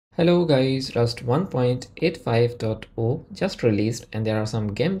Hello guys, Rust 1.85.0 just released and there are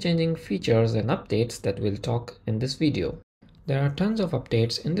some game-changing features and updates that we'll talk in this video. There are tons of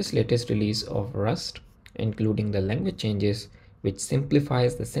updates in this latest release of Rust, including the language changes which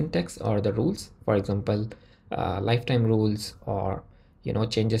simplifies the syntax or the rules, for example, lifetime rules or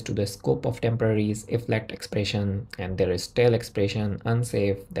changes to the scope of temporaries, if let expression, and there is tail expression,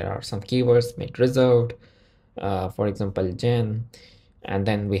 unsafe, there are some keywords made reserved, for example, gen. And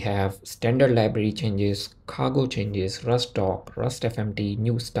then we have standard library changes, cargo changes, Rust doc, Rust FMT,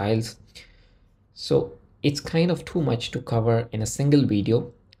 new styles. So it's kind of too much to cover in a single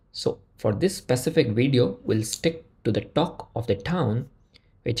video. So for this specific video, we'll stick to the talk of the town,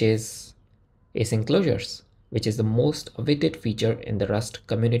 which is async closures, which is the most awaited feature in the Rust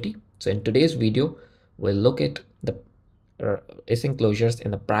community. So in today's video, we'll look at the async closures in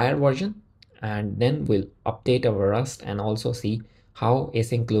the prior version, and then we'll update our Rust and also see how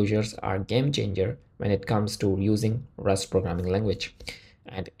async closures are game changer when it comes to using Rust programming language.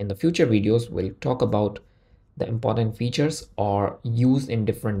 And in the future videos, we'll talk about the important features or used in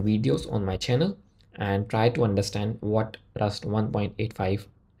different videos on my channel and try to understand what Rust 1.85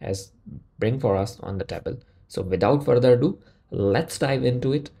 has bring for us on the table. So without further ado, let's dive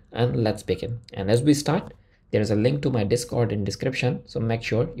into it and let's begin. And as we start, there is a link to my Discord in description, so make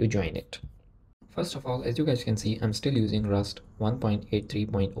sure you join it. First of all, as you guys can see, I'm still using Rust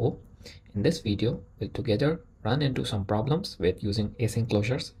 1.83.0. In this video, we'll together run into some problems with using async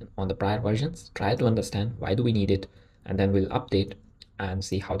closures on the prior versions, try to understand why do we need it, and then we'll update and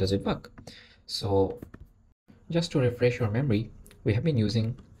see how does it work. So just to refresh your memory, we have been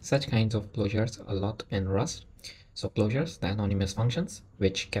using such kinds of closures a lot in Rust. So closures, the anonymous functions,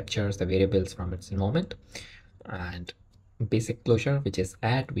 which captures the variables from its environment, and basic closure, which is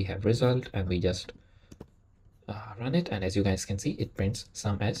add, we have result, and we just run it, and as you guys can see, it prints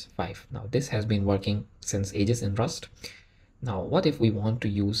sum as 5. Now this has been working since ages in Rust. Now what if we want to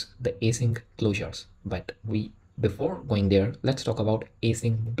use the async closures? But before going there, let's talk about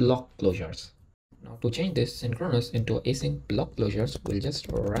async block closures. Now to change this synchronous into async block closures, we'll just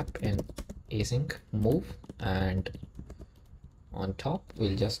wrap in async move, and on top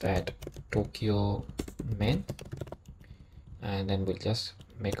we'll just add Tokyo main, and then we'll just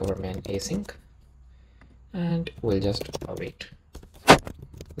make our main async, and we'll just await.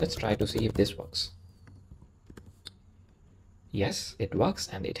 Let's try to see if this works. Yes, it works,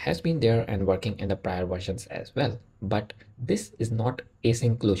 and it has been there and working in the prior versions as well. But this is not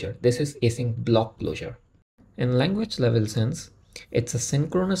async closure. This is async block closure. In language level sense, it's a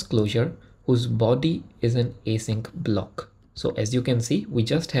synchronous closure whose body is an async block. So as you can see, we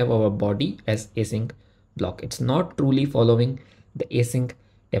just have our body as async block. It's not truly following the async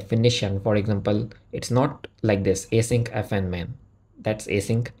definition. For example, it's not like this async fn main. That's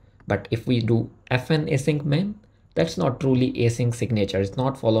async. But if we do fn async main, that's not truly async signature. It's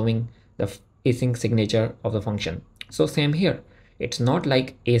not following the async signature of the function. So same here. It's not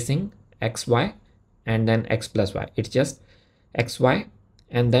like async xy and then x plus y. It's just xy,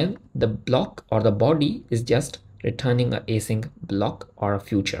 and then the block or the body is just returning a async block or a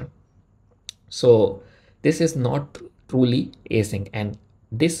future. So this is not truly async, and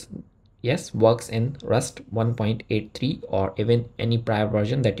this, yes, works in Rust 1.83 or even any prior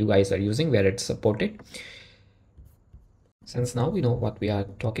version that you guys are using where it's supported. Since now we know what we are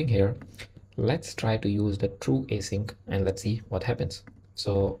talking here, let's try to use the true async and let's see what happens.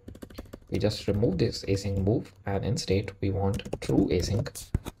 So we just remove this async move, and instead we want true async.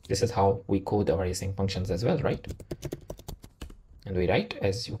 This is how we code our async functions as well, right? And we write,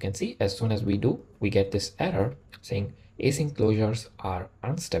 as you can see, as soon as we do, we get this error saying async closures are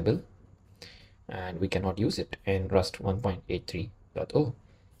unstable and we cannot use it in Rust 1.83.0.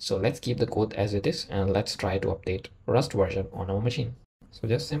 So let's keep the code as it is and let's try to update Rust version on our machine. So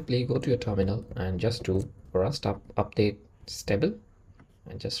just simply go to your terminal and just do Rust update stable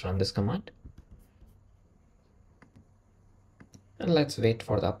and just run this command. And let's wait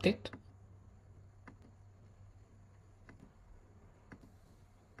for the update.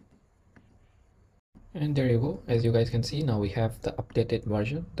 And there you go. As you guys can see, now we have the updated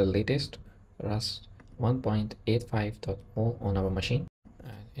version, the latest Rust 1.85.0 on our machine.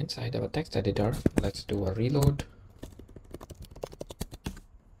 And inside our text editor, let's do a reload.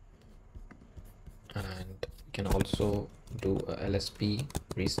 And we can also do a LSP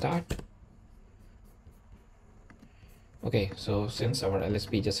restart. Okay, so since our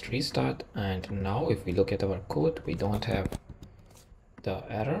LSP just restart, and now if we look at our code, we don't have the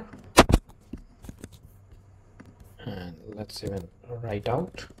error. And let's even write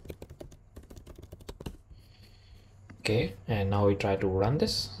out. Okay, Okay, and now we try to run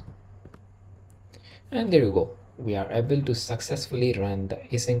this. And there you go. We are able to successfully run the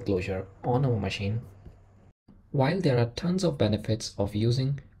async closure on our machine. While there are tons of benefits of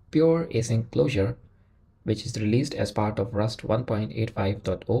using pure async closure, which is released as part of Rust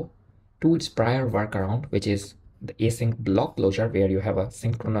 1.85.0, to its prior workaround, which is the async block closure, where you have a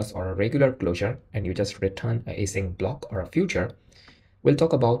synchronous or a regular closure and you just return an async block or a future, we'll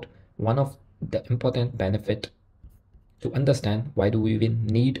talk about one of the important benefit to understand why do we even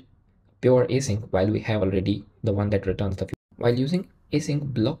need pure async while we have already the one that returns the future. While using async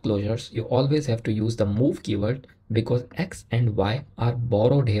block closures, you always have to use the move keyword because X and Y are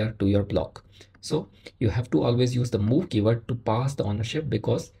borrowed here to your block. So you have to always use the move keyword to pass the ownership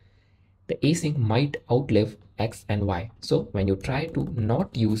because the async might outlive X and Y. So when you try to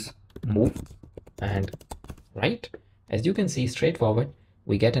not use move and right, as you can see straightforward,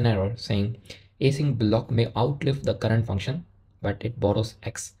 we get an error saying async block may outlive the current function, but it borrows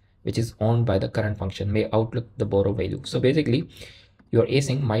X, which is owned by the current function, may outlive the borrowed value. So basically your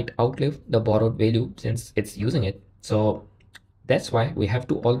async might outlive the borrowed value since it's using it. So that's why we have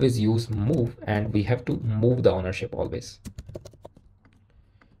to always use move, and we have to move the ownership always.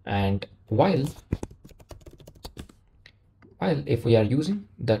 And while if we are using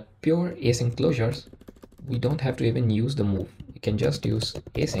the pure async closures, we don't have to even use the move. We can just use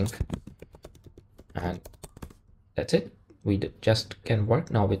async and that's it. We just can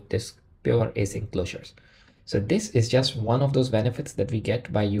work now with this pure async closures. So this is just one of those benefits that we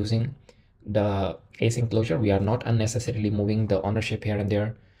get by using the async closure. We are not unnecessarily moving the ownership here and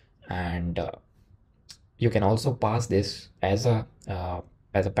there. And you can also pass this as a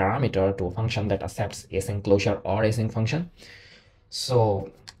parameter to a function that accepts async closure or async function.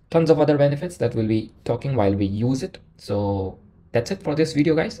 So tons of other benefits that we'll be talking while we use it. So that's it for this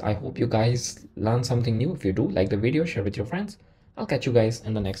video, guys. I hope you guys learned something new. If you do, like the video, share with your friends. I'll catch you guys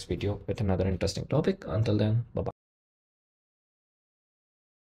in the next video with another interesting topic. Until then, bye bye.